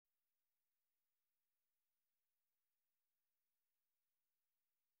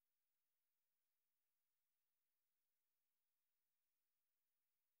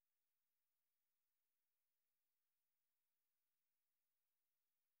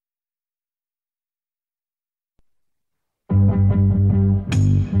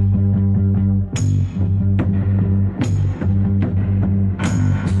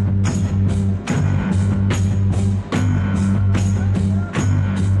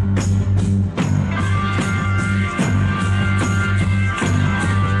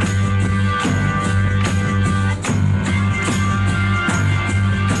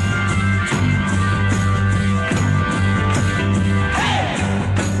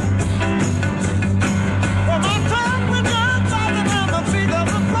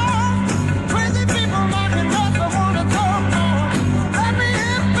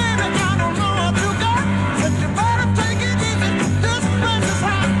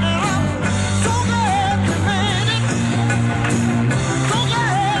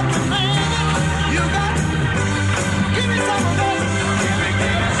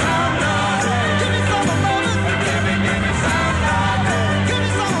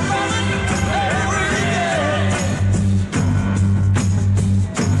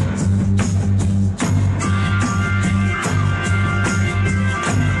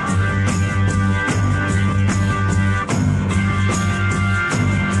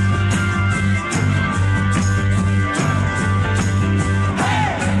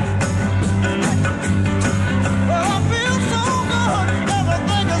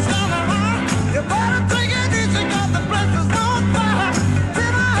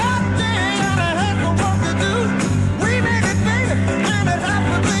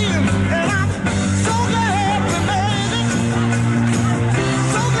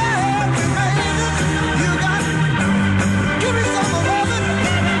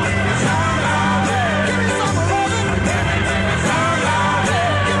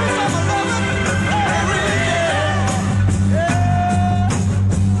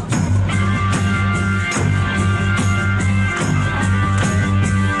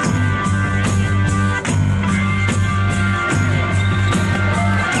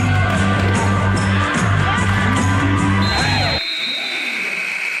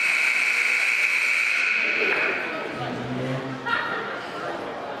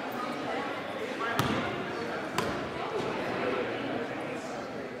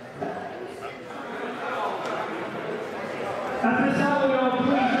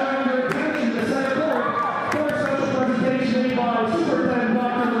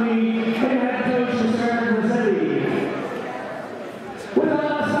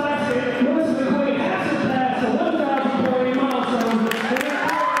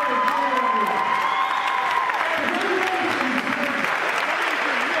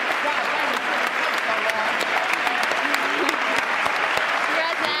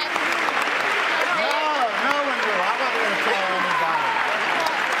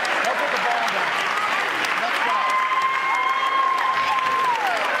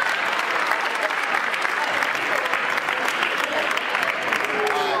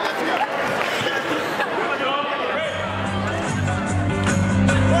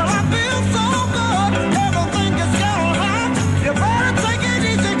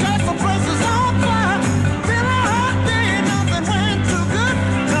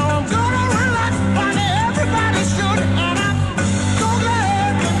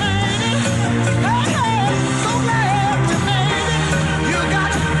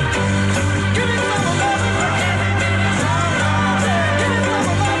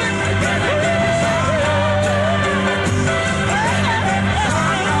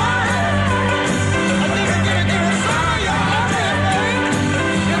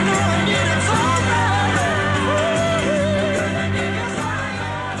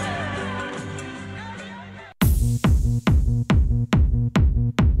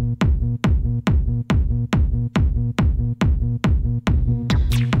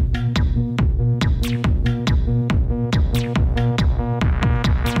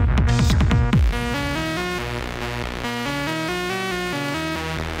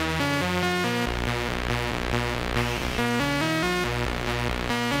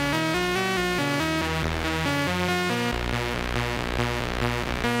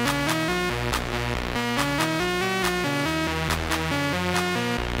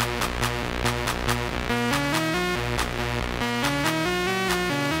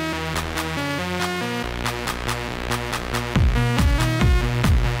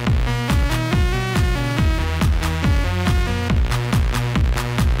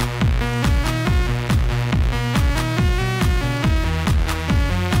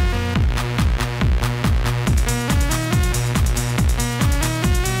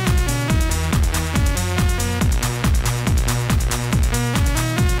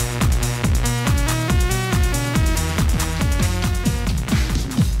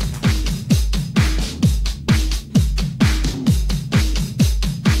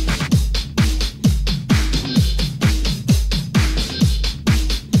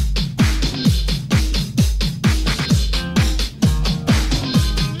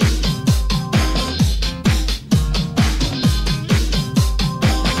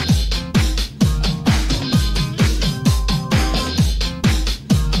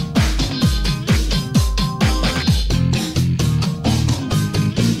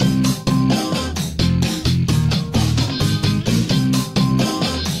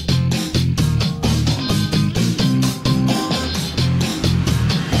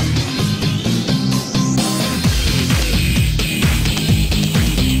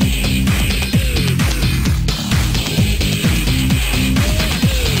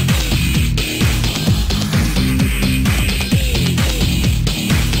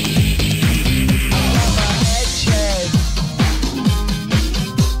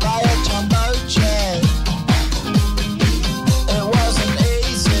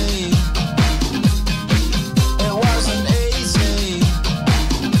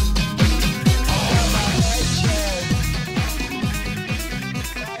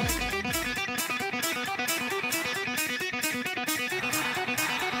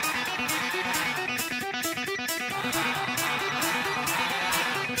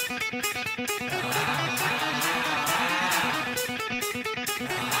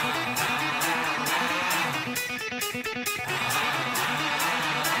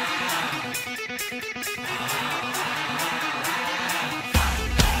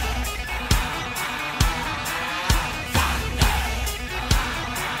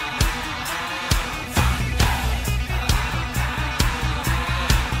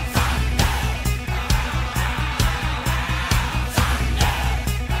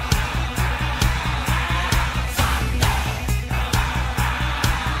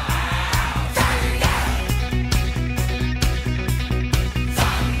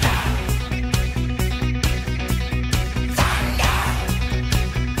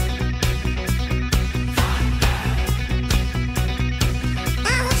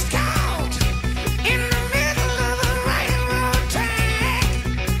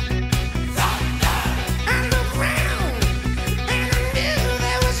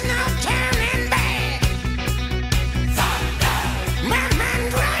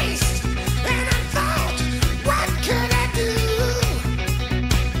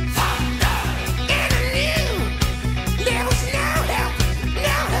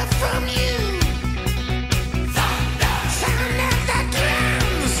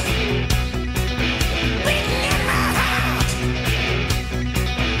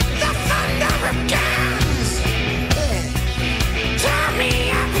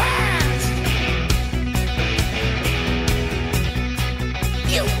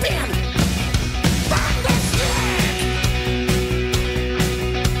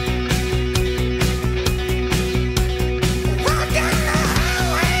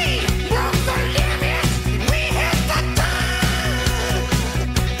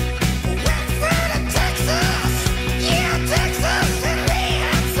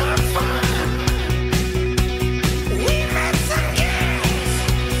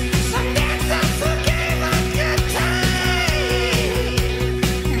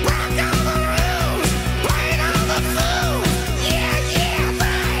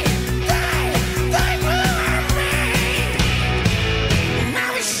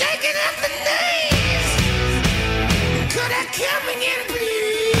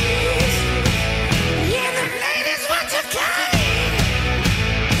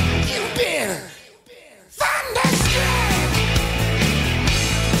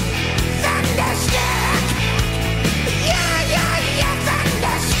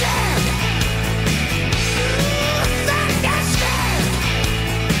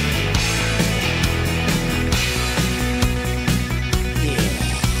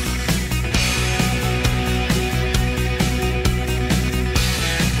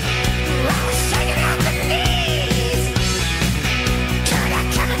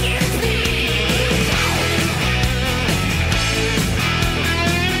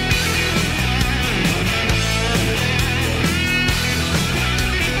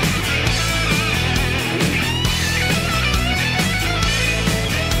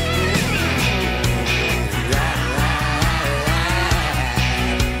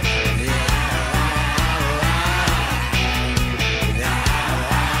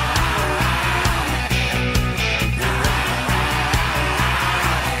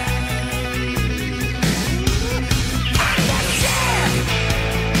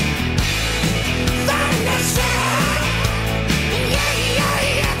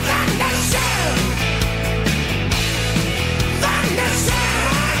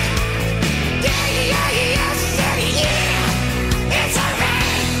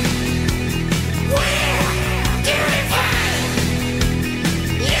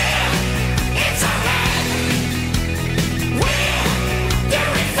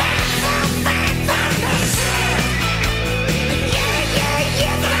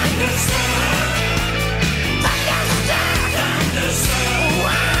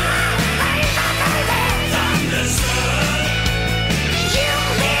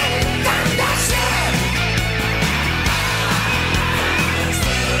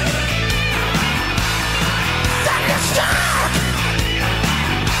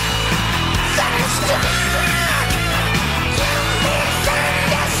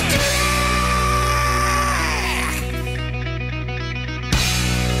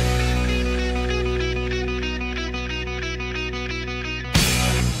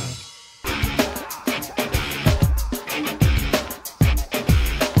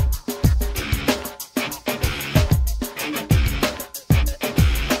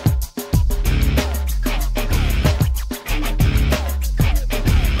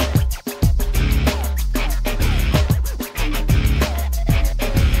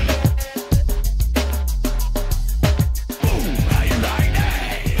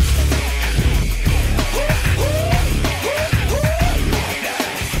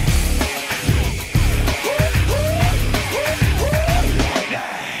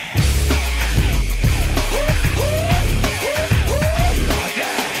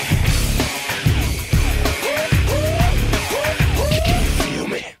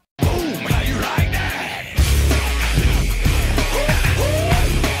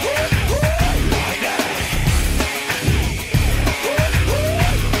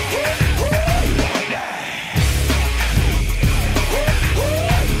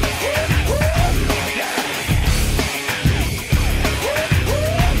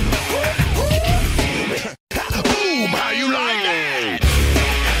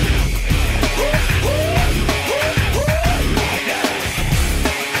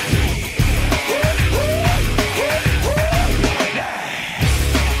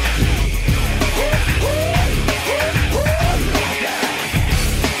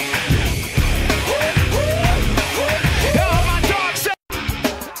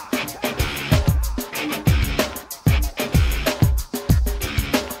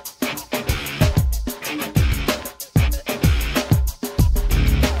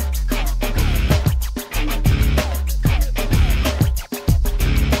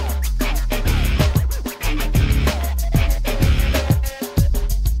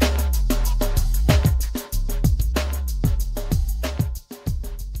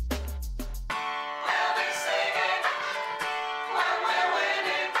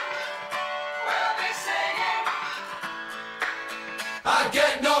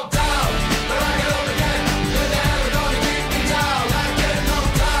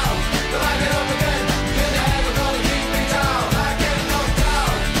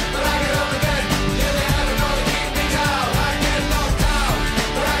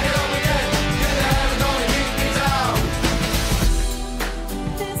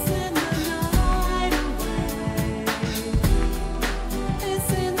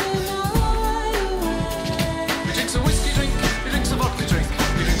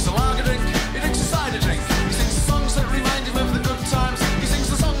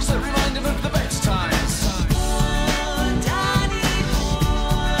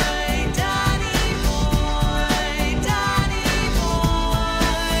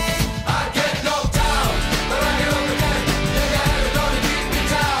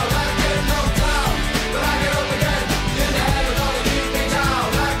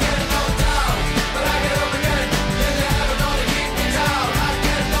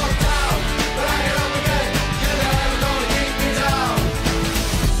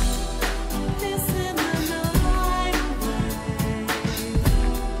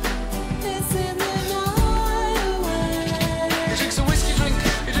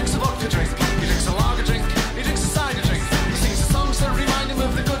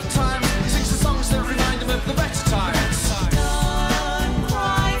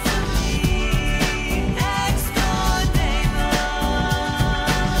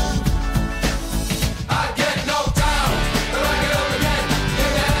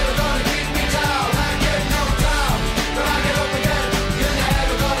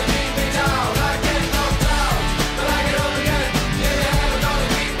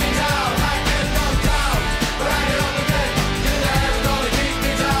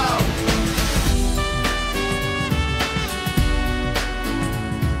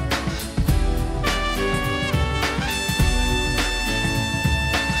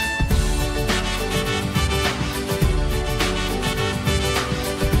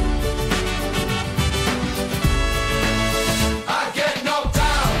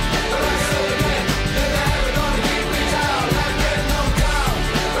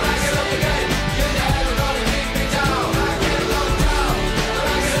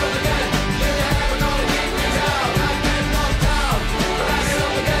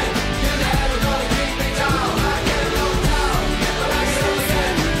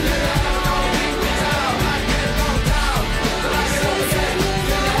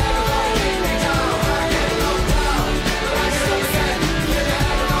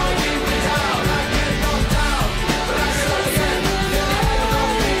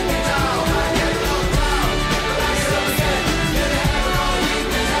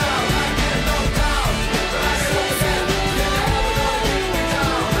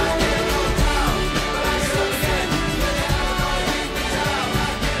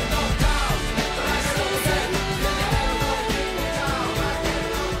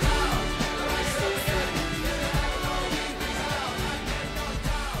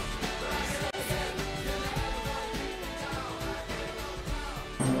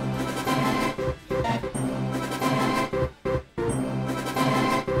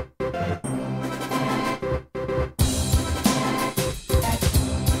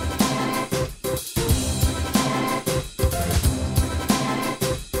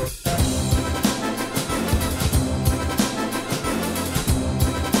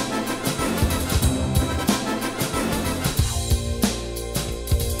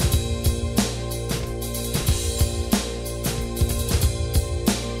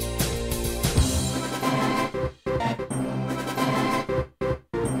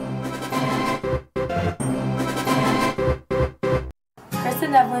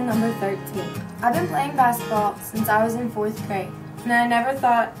Devlin, number 13. I've been playing basketball since I was in 4th grade, and I never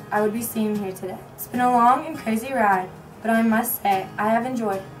thought I would be seeing here today. It's been a long and crazy ride, but I must say I have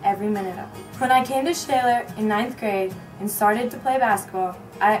enjoyed every minute of it. When I came to Shaler in 9th grade and started to play basketball,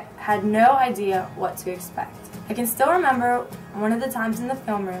 I had no idea what to expect. I can still remember one of the times in the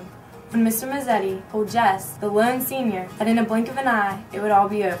film room when Mr. Mazzetti told Jess, the lone senior, that in a blink of an eye, it would all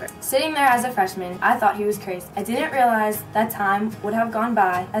be over. Sitting there as a freshman, I thought he was crazy. I didn't realize that time would have gone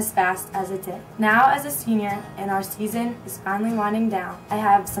by as fast as it did. Now, as a senior, and our season is finally winding down, I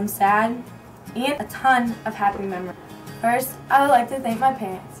have some sad and a ton of happy memories. First, I would like to thank my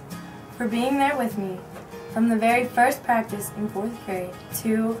parents for being there with me from the very first practice in 4th grade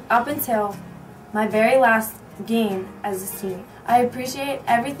to up until my very last game as a senior. I appreciate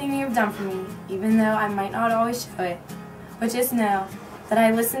everything you've done for me, even though I might not always show it. But just know that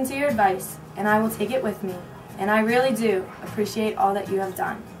I listen to your advice, and I will take it with me, and I really do appreciate all that you have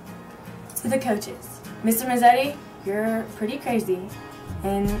done. To the coaches, Mr. Mazzetti, you're pretty crazy,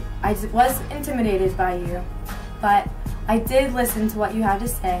 and I was intimidated by you, but I did listen to what you had to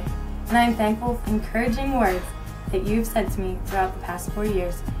say, and I am thankful for encouraging words that you've said to me throughout the past 4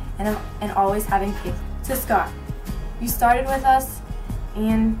 years, and always having faith. To Scott, you started with us,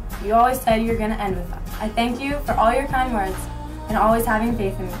 and you always said you're going to end with us. I thank you for all your kind words and always having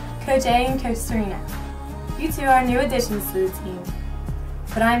faith in me. Coach A and Coach Serena, you two are new additions to the team,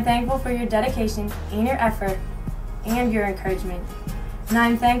 but I am thankful for your dedication and your effort and your encouragement. And I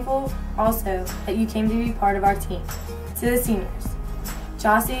am thankful also that you came to be part of our team. To the seniors,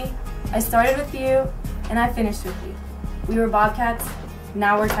 Jossie, I started with you and I finished with you. We were Bobcats,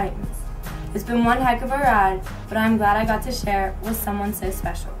 now we're Titans. It's been one heck of a ride, but I'm glad I got to share with someone so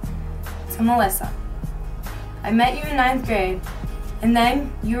special. To Melissa, I met you in 9th grade, and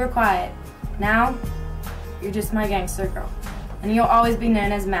then you were quiet. Now, you're just my gangster girl, and you'll always be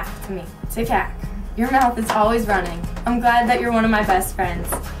known as Mac to me. To Cac, your mouth is always running. I'm glad that you're one of my best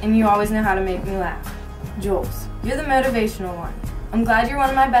friends, and you always know how to make me laugh. Jules, you're the motivational one. I'm glad you're one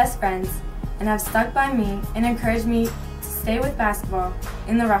of my best friends, and have stuck by me and encouraged me to stay with basketball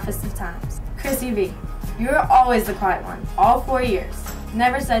in the roughest of times. Chrissy V, you were always the quiet one, all 4 years.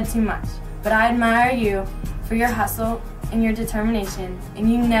 Never said too much, but I admire you for your hustle and your determination,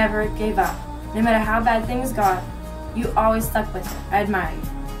 and you never gave up. No matter how bad things got, you always stuck with it. I admire you.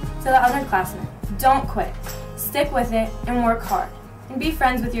 To the underclassmen, don't quit. Stick with it and work hard, and be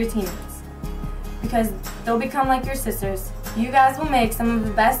friends with your teammates, because they'll become like your sisters. You guys will make some of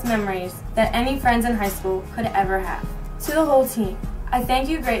the best memories that any friends in high school could ever have. To the whole team, I thank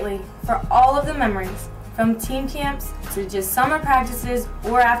you greatly for all of the memories, from team camps to just summer practices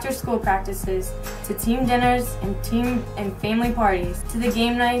or after school practices, to team dinners and team and family parties, to the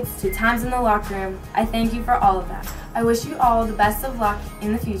game nights, to times in the locker room. I thank you for all of that. I wish you all the best of luck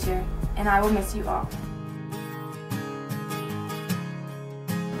in the future, and I will miss you all.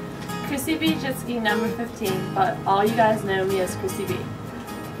 Chrissy B. Jitski, number 15, but all you guys know me as Chrissy B.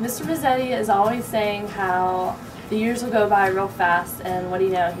 Mr. Mazzetti is always saying how the years will go by real fast, and what do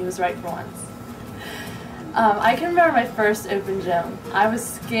you know, he was right for once. I can remember my first open gym. I was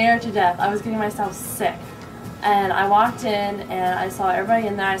scared to death. I was getting myself sick. And I walked in and I saw everybody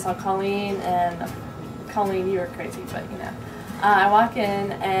in there. I saw Colleen, and Colleen, you were crazy, but you know. I walk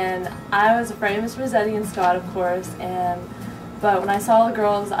in and I was afraid of Mr. Mazzetti and Scott, of course, but when I saw the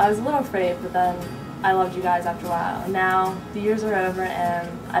girls, I was a little afraid, but then I loved you guys after a while. And now the years are over and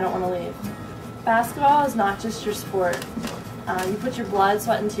I don't want to leave. Basketball is not just your sport. You put your blood,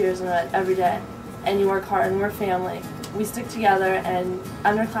 sweat, and tears into it every day, and you work hard, and we're family. We stick together, and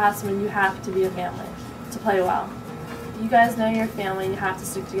underclassmen, you have to be a family to play well. You guys know you're a family, and you have to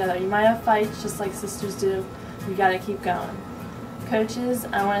stick together. You might have fights just like sisters do. You got to keep going. Coaches,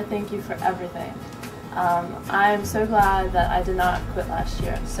 I want to thank you for everything. I'm so glad that I did not quit last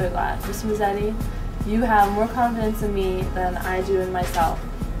year. So glad. Mr. Mazzetti, you have more confidence in me than I do in myself.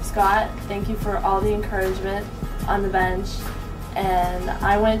 Scott, thank you for all the encouragement on the bench. And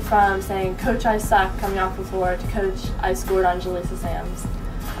I went from saying, Coach, I suck, coming off the floor, to Coach, I scored on Jaleesa Sams.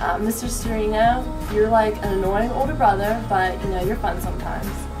 Mr. Sereno, you're like an annoying older brother, but you know, you're fun sometimes.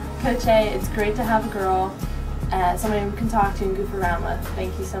 Coach A, it's great to have a girl, somebody we can talk to and goof around with.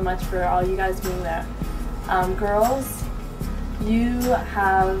 Thank you so much for all you guys being there. Girls, you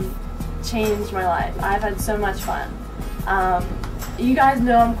have changed my life. I've had so much fun. You guys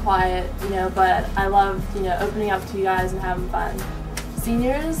know I'm quiet, you know, but I love, you know, opening up to you guys and having fun.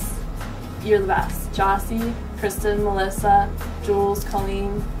 Seniors, you're the best. Jossie, Kristen, Melissa, Jules,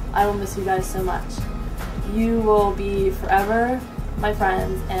 Colleen, I will miss you guys so much. You will be forever my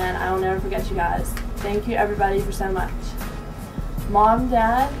friends, and I will never forget you guys. Thank you everybody for so much. Mom,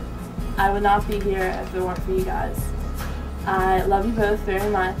 Dad, I would not be here if it weren't for you guys. I love you both very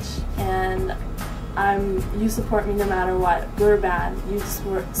much, and you support me no matter what, good or bad. You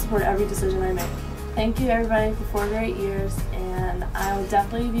support every decision I make. Thank you everybody for 4 great years, and I will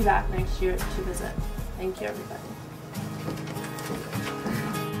definitely be back next year to visit. Thank you everybody.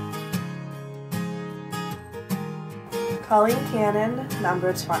 Colleen Cannon,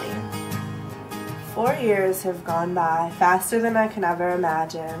 number 20. 4 years have gone by faster than I can ever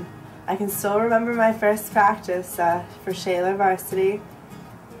imagine. I can still remember my first practice for Shaler varsity.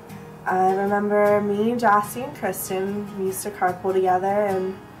 I remember me, Jossie, and Kristen, we used to carpool together,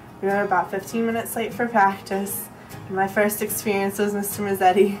 and we were about 15 minutes late for practice. And my first experience with Mr.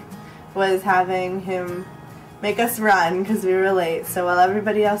 Mazzetti was having him make us run because we were late. So while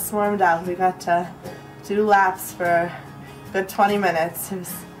everybody else warmed up, we got to do laps for a good 20 minutes. It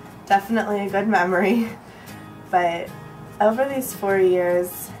was definitely a good memory. But over these 4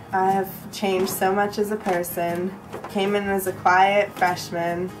 years, I have changed so much as a person. Came in as a quiet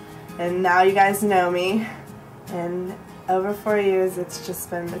freshman, and now you guys know me. And over 4 years, it's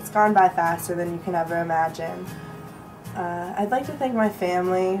gone by faster than you can ever imagine. I'd like to thank my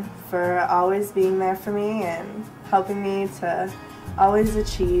family for always being there for me and helping me to always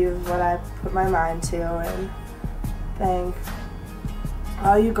achieve what I put my mind to, and thank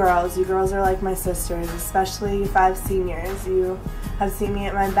all you girls. You girls are like my sisters, especially you 5 seniors. You have seen me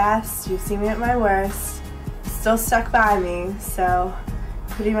at my best, you've seen me at my worst, still stuck by me, so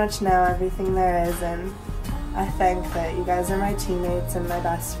pretty much know everything there is, and I think that you guys are my teammates and my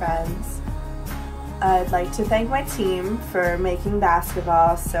best friends. I'd like to thank my team for making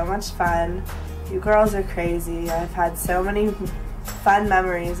basketball so much fun. You girls are crazy. I've had so many fun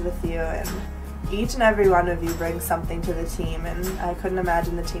memories with you, and each and every one of you brings something to the team, and I couldn't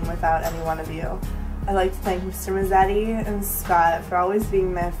imagine the team without any one of you. I'd like to thank Mr. Mazzetti and Scott for always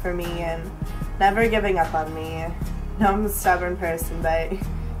being there for me and never giving up on me. I know I'm a stubborn person, but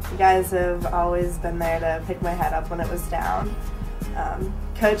you guys have always been there to pick my head up when it was down.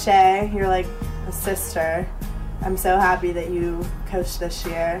 Coach A, you're like a sister. I'm so happy that you coached this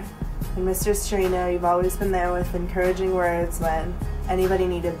year. And Mr. Strino, you've always been there with encouraging words when anybody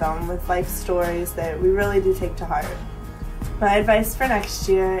needed them, with life stories that we really do take to heart. My advice for next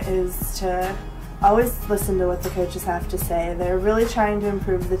year is to always listen to what the coaches have to say. They're really trying to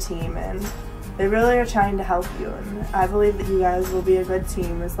improve the team, and they really are trying to help you. And I believe that you guys will be a good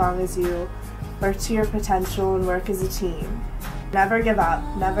team as long as you work to your potential and work as a team. Never give up.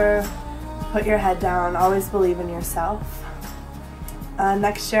 Never put your head down. Always believe in yourself.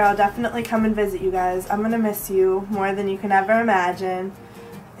 Next year I'll definitely come and visit you guys. I'm going to miss you more than you can ever imagine.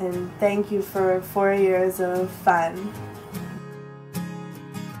 And thank you for 4 years of fun.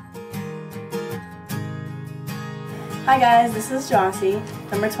 Hi guys, this is Jossie,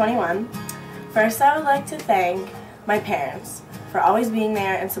 number 21. First, I would like to thank my parents for always being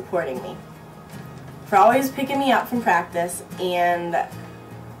there and supporting me. For always picking me up from practice and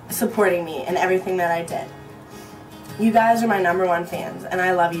supporting me in everything that I did. You guys are my #1 fans, and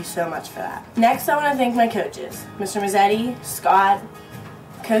I love you so much for that. Next, I want to thank my coaches, Mr. Mazzetti, Scott,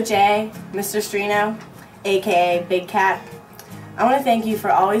 Coach A, Mr. Strino, aka Big Cat. I want to thank you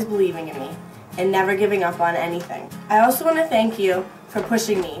for always believing in me and never giving up on anything. I also want to thank you for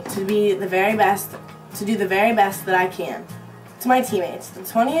pushing me to be the very best, to do the very best that I can. To my teammates, the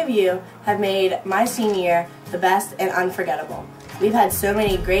 20 of you have made my senior year the best and unforgettable. We've had so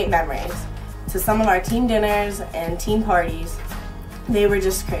many great memories. To some of our team dinners and team parties, they were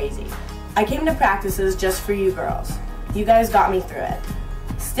just crazy. I came to practices just for you girls. You guys got me through it.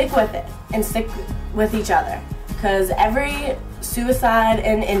 Stick with it and stick with each other, because every suicide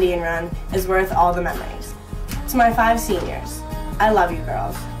and Indian run is worth all the memories. To my 5 seniors, I love you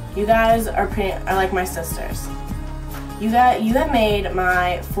girls. You guys are like my sisters. You have made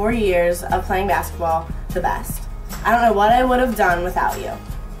my 4 years of playing basketball the best. I don't know what I would have done without you.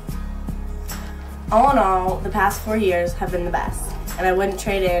 All in all, the past 4 years have been the best, and I wouldn't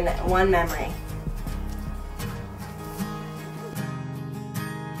trade in one memory.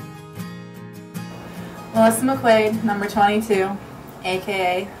 Melissa McQuaid, number 22,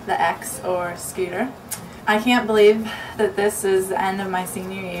 aka the X or Scooter. I can't believe that this is the end of my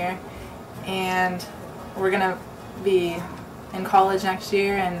senior year, and we're gonna be in college next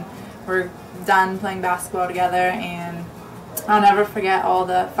year, and we're done playing basketball together, and I'll never forget all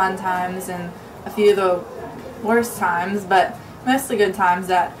the fun times and a few of the worst times, but mostly good times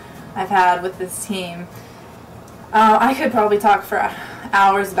that I've had with this team. I could probably talk for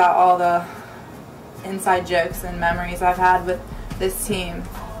hours about all the inside jokes and memories I've had with this team,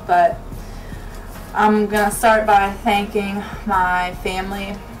 but I'm gonna start by thanking my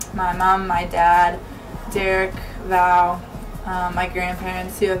family, my mom, my dad, Derek, Val, my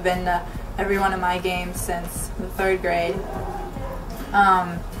grandparents who have been to every one of my games since the 3rd grade.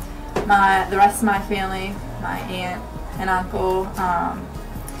 The rest of my family, my aunt and uncle,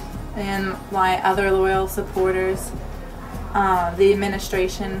 and my other loyal supporters, the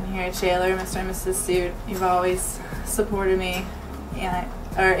administration here at Shaler, Mr. and Mrs. Suit, you've always supported me,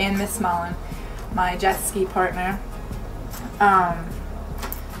 and Miss Mullen, my jet ski partner.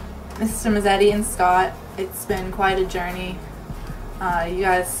 Mr. Mazzetti and Scott, it's been quite a journey. You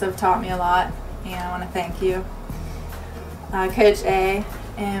guys have taught me a lot, and I want to thank you. Coach A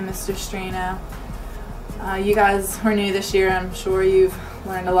and Mr. Strino, you guys were new this year. I'm sure you've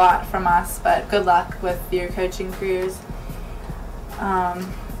learned a lot from us, but good luck with your coaching careers.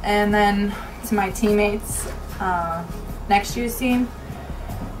 And then to my teammates, next year's team,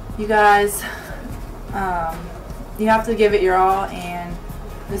 you guys, you have to give it your all, and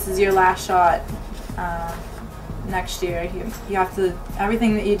this is your last shot. Next year, you have to,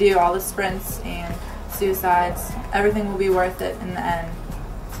 everything that you do, all the sprints and suicides, everything will be worth it in the end.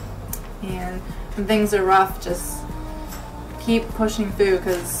 And when things are rough, just keep pushing through,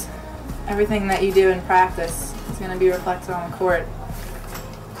 because everything that you do in practice is going to be reflected on the court,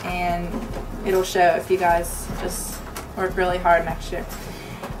 and it'll show if you guys just work really hard next year.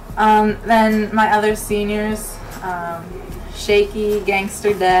 Then my other seniors, Shaky,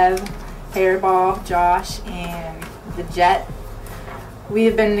 Gangster Dev, Hairball, Josh, and the Jet. We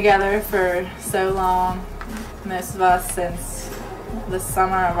have been together for so long, most of us since the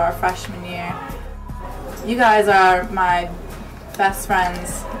summer of our freshman year. You guys are my best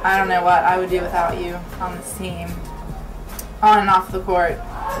friends. I don't know what I would do without you on this team, on and off the court,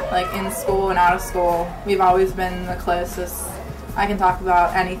 like in school and out of school. We've always been the closest. I can talk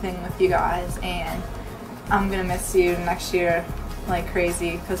about anything with you guys, and I'm gonna miss you next year like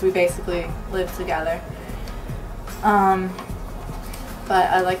crazy, because we basically live together. But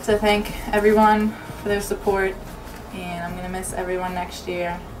I'd like to thank everyone for their support, and I'm gonna miss everyone next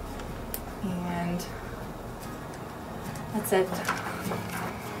year, and that's it.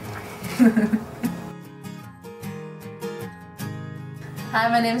 Hi,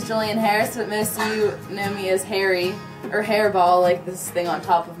 my name is Julian Harris, but most of you know me as Harry, or Hairball, like this thing on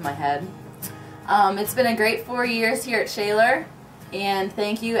top of my head. It's been a great 4 years here at Shaler, and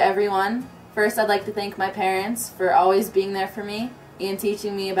thank you everyone. First, I'd like to thank my parents for always being there for me and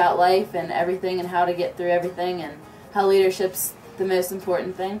teaching me about life and everything and how to get through everything and how leadership's the most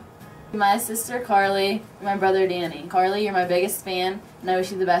important thing. My sister Carly, and my brother Danny. Carly, you're my biggest fan, and I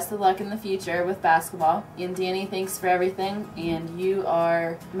wish you the best of luck in the future with basketball. And Danny, thanks for everything, and you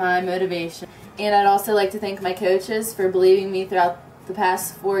are my motivation. And I'd also like to thank my coaches for believing me throughout the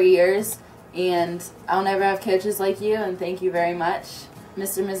past 4 years, and I'll never have coaches like you, and thank you very much.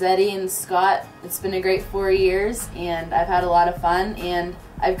 Mr. Mazzetti and Scott, it's been a great 4 years, and I've had a lot of fun, and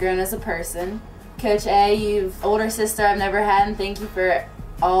I've grown as a person. Coach A, you've older sister I've never had, and thank you for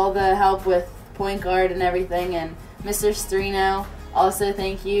all the help with point guard and everything. And Mr. Strino, also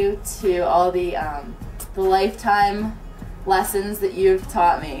thank you to all the lifetime lessons that you've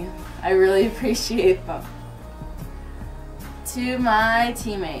taught me. I really appreciate them. To my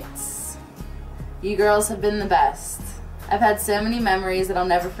teammates, you girls have been the best. I've had so many memories that I'll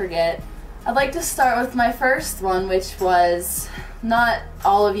never forget. I'd like to start with my first one, which was, not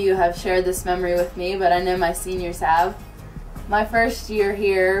all of you have shared this memory with me, but I know my seniors have. My first year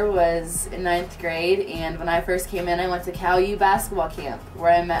here was in 9th grade, and when I first came in, I went to Cal U basketball camp,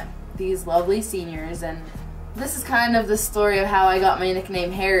 where I met these lovely seniors. And this is kind of the story of how I got my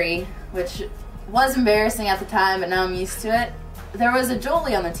nickname Harry, which was embarrassing at the time, but now I'm used to it. There was a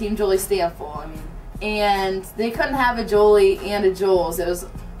Jolie on the team, Jolie Stanful, and they couldn't have a Jolie and a Jules.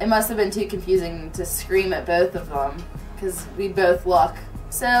 It must have been too confusing to scream at both of them, because we both look.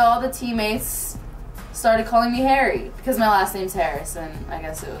 So all the teammates started calling me Harry, because my last name's Harris, and I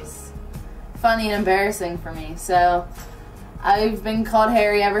guess it was funny and embarrassing for me. So I've been called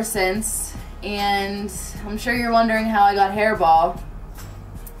Harry ever since, and I'm sure you're wondering how I got Hairball,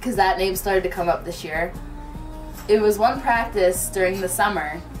 because that name started to come up this year. It was one practice during the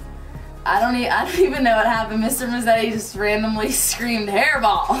summer. I don't even know what happened. Mr. Mazzetti just randomly screamed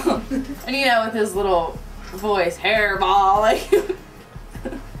Hairball, and you know, with his little voice, Hairball, like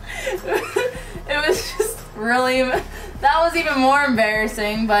it was just really, that was even more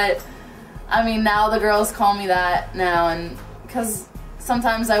embarrassing. But I mean, now the girls call me that now, and because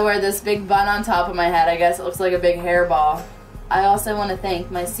sometimes I wear this big bun on top of my head, I guess it looks like a big hairball. I also want to thank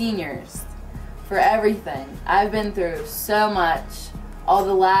my seniors for everything. I've been through so much. All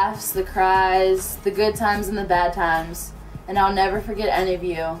the laughs, the cries, the good times and the bad times, and I'll never forget any of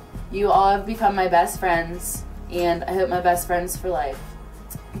you. You all have become my best friends, and I hope my best friends for life.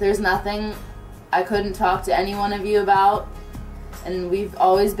 There's nothing I couldn't talk to any one of you about, and we've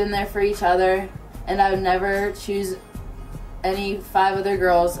always been there for each other, and I would never choose any 5 other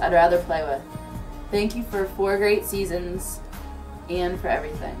girls I'd rather play with. Thank you for 4 great seasons, and for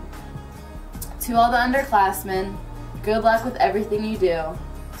everything. To all the underclassmen, good luck with everything you do.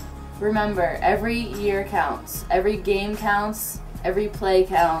 Remember, every year counts. Every game counts. Every play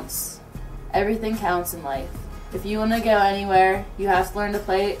counts. Everything counts in life. If you want to go anywhere, you have to learn to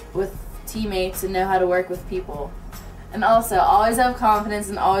play with teammates and know how to work with people. And also, always have confidence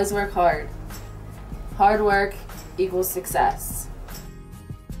and always work hard. Hard work equals success.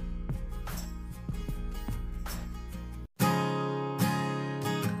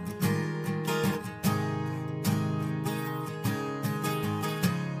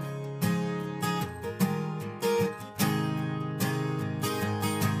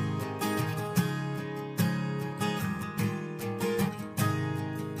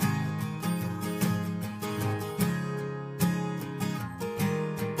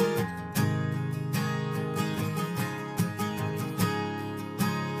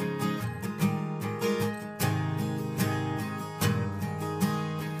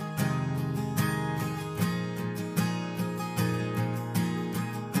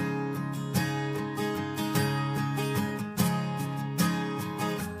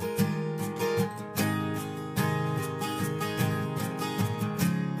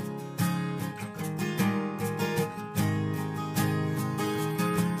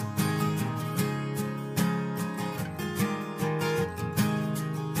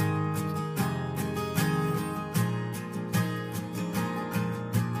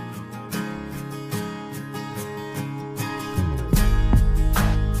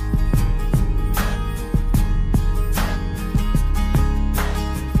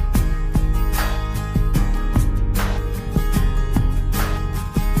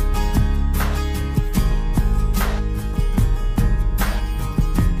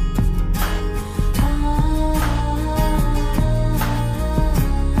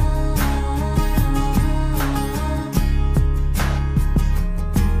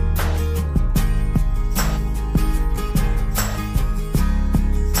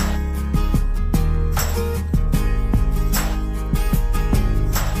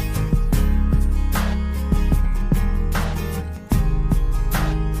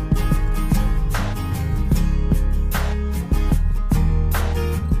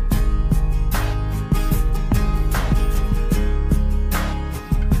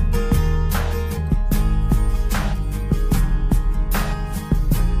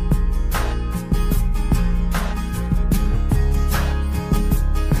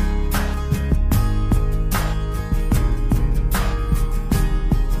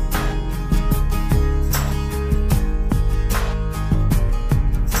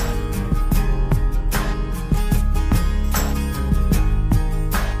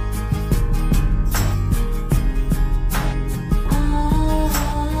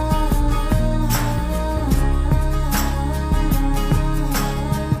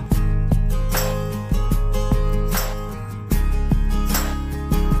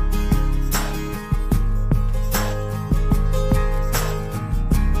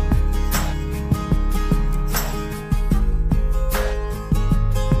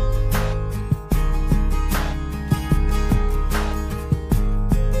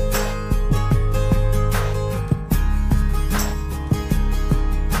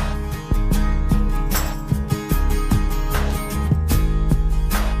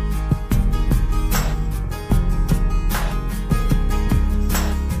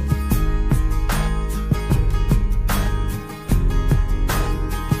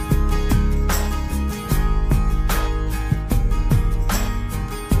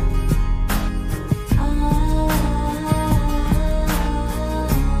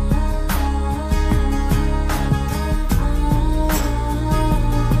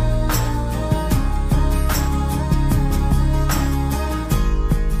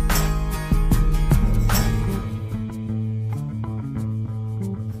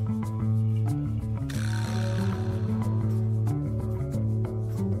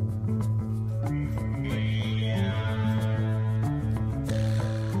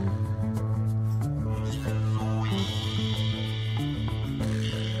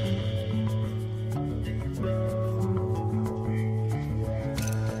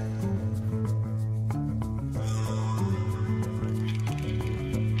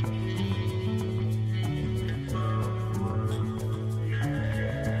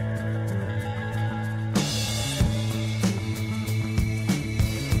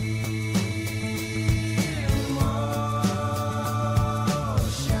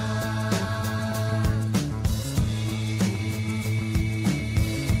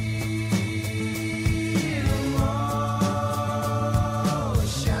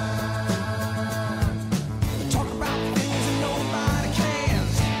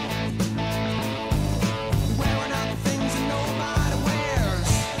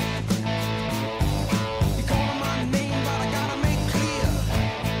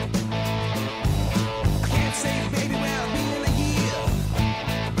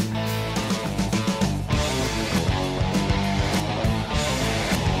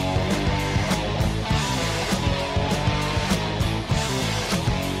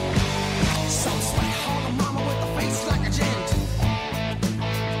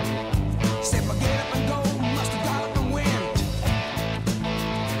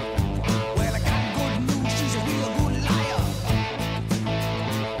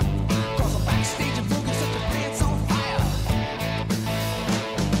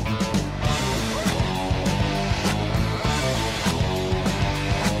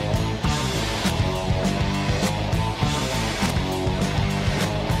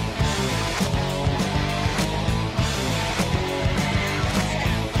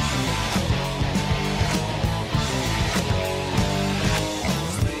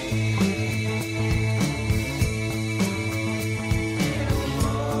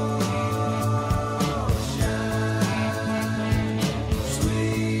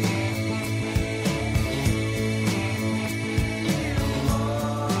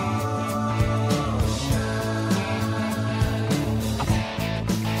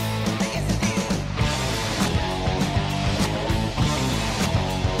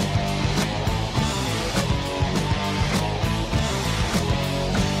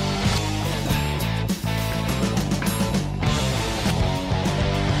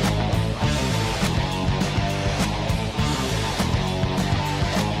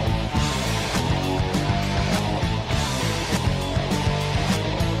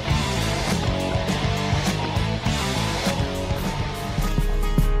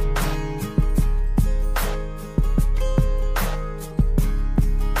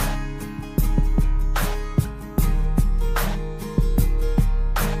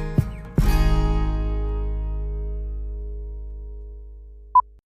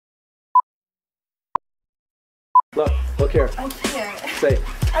 Look here. I can't. Say.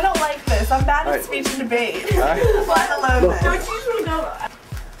 I don't like this. I'm bad All at right. speech and debate. All right. Let alone Look. this. Don't you go. I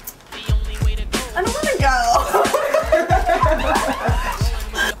don't want to go.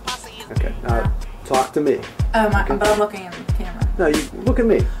 Okay. Now talk to me. Oh, but I'm looking in the camera. No, you look at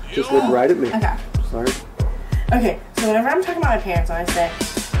me. Just look right at me. Okay. Sorry. Okay, so whenever I'm talking about my parents, when I say,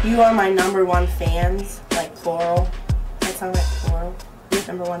 you are my number one fans, like plural, that sounds like plural. You're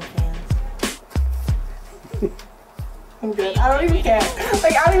number one fans. I'm good. I don't even care.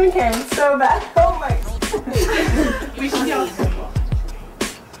 Like, I don't even care. It's so bad. Oh my. We should go.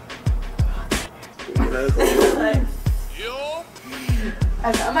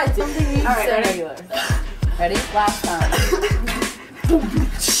 I might do something you Alright, say ready? regular. Ready? Last time.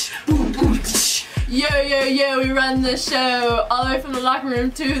 Yo, we run the show all the way from the locker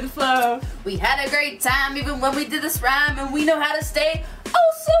room to the flow. We had a great time even when we did this rhyme, and we know how to stay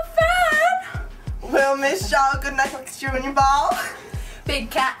oh so fine. Will Miss Shaw good night like you and your ball? Big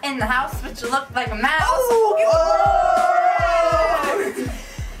cat in the house, but you look like a mouse. Oh!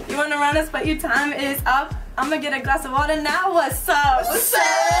 You wanna run us, but your time is up. I'm gonna get a glass of water now. What's up? What's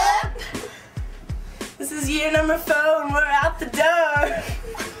up? This is year number 4 and we're out the door.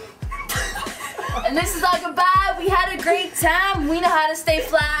 And this is our goodbye. We had a great time. We know how to stay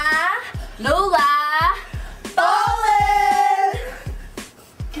fly. No lie. Ballin'.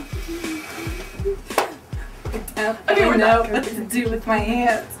 I don't know what to do with my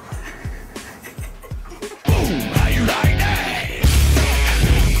hands.